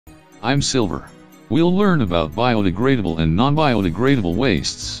I'm Silver. We'll learn about biodegradable and non-biodegradable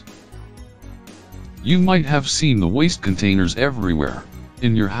wastes. You might have seen the waste containers everywhere,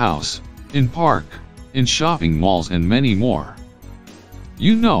 in your house, in park, in shopping malls and many more.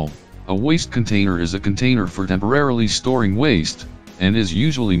 You know, a waste container is a container for temporarily storing waste, and is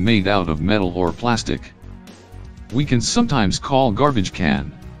usually made out of metal or plastic. We can sometimes call garbage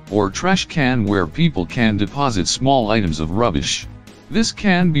can, or trash can where people can deposit small items of rubbish. This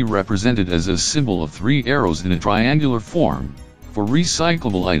can be represented as a symbol of 3 arrows in a triangular form, for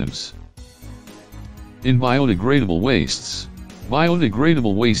recyclable items. In biodegradable wastes,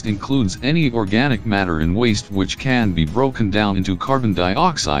 biodegradable waste includes any organic matter in waste which can be broken down into carbon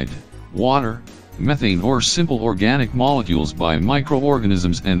dioxide, water, methane or simple organic molecules by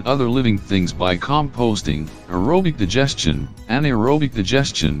microorganisms and other living things by composting, aerobic digestion, anaerobic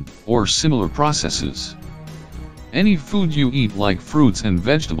digestion, or similar processes. Any food you eat like fruits and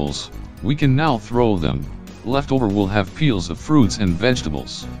vegetables, we can now throw them. Leftover will have peels of fruits and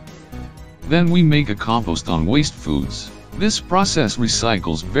vegetables. Then we make a compost on waste foods. This process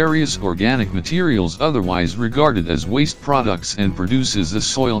recycles various organic materials otherwise regarded as waste products and produces a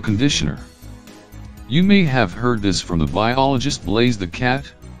soil conditioner. You may have heard this from the biologist Blaze the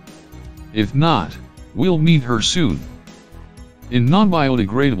cat. If not, we'll meet her soon. In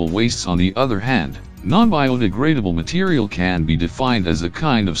non-biodegradable wastes, on the other hand, non-biodegradable material can be defined as a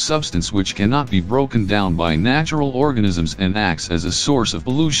kind of substance which cannot be broken down by natural organisms and acts as a source of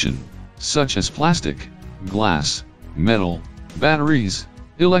pollution, such as plastic, glass, metal, batteries,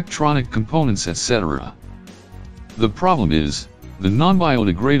 electronic components, etc. The problem is, the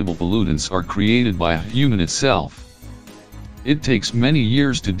non-biodegradable pollutants are created by a human itself. It takes many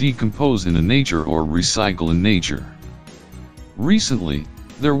years to decompose in nature or recycle in nature. Recently,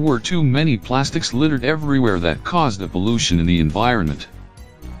 there were too many plastics littered everywhere that caused a pollution in the environment.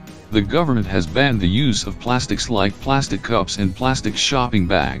 The government has banned the use of plastics like plastic cups and plastic shopping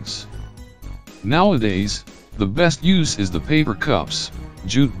bags. Nowadays, the best use is the paper cups,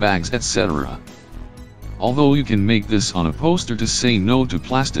 jute bags, etc. Although you can make this on a poster to say no to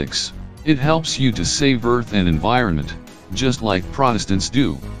plastics, it helps you to save Earth and environment, just like Protestants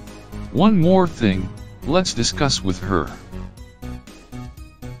do. One more thing, let's discuss with her.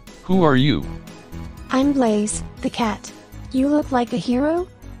 Who are you? I'm Blaze, the cat. You look like a hero?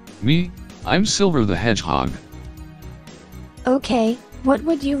 Me? I'm Silver the Hedgehog. Okay, what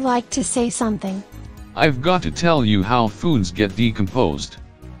would you like to say something? I've got to tell you how foods get decomposed.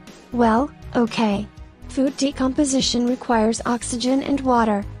 Well, okay. Food decomposition requires oxygen and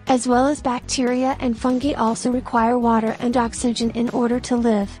water, as well as bacteria and fungi also require water and oxygen in order to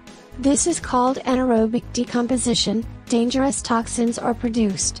live. This is called anaerobic decomposition. Dangerous toxins are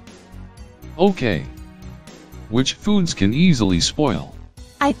produced. Okay. Which foods can easily spoil?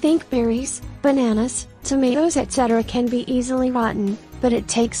 I think berries, bananas, tomatoes, etc. can be easily rotten, but it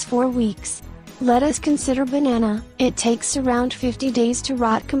takes 4 weeks. Let us consider banana. It takes around 50 days to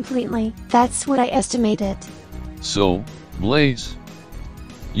rot completely. That's what I estimated. So, Blaze,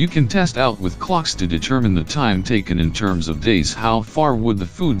 you can test out with clocks to determine the time taken in terms of days. How far would the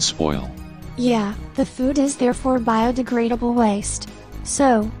food spoil? Yeah, the food is therefore biodegradable waste.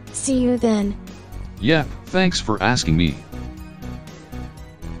 So, see you then. Yep, thanks for asking me.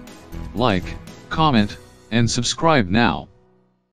 Like, comment, and subscribe now.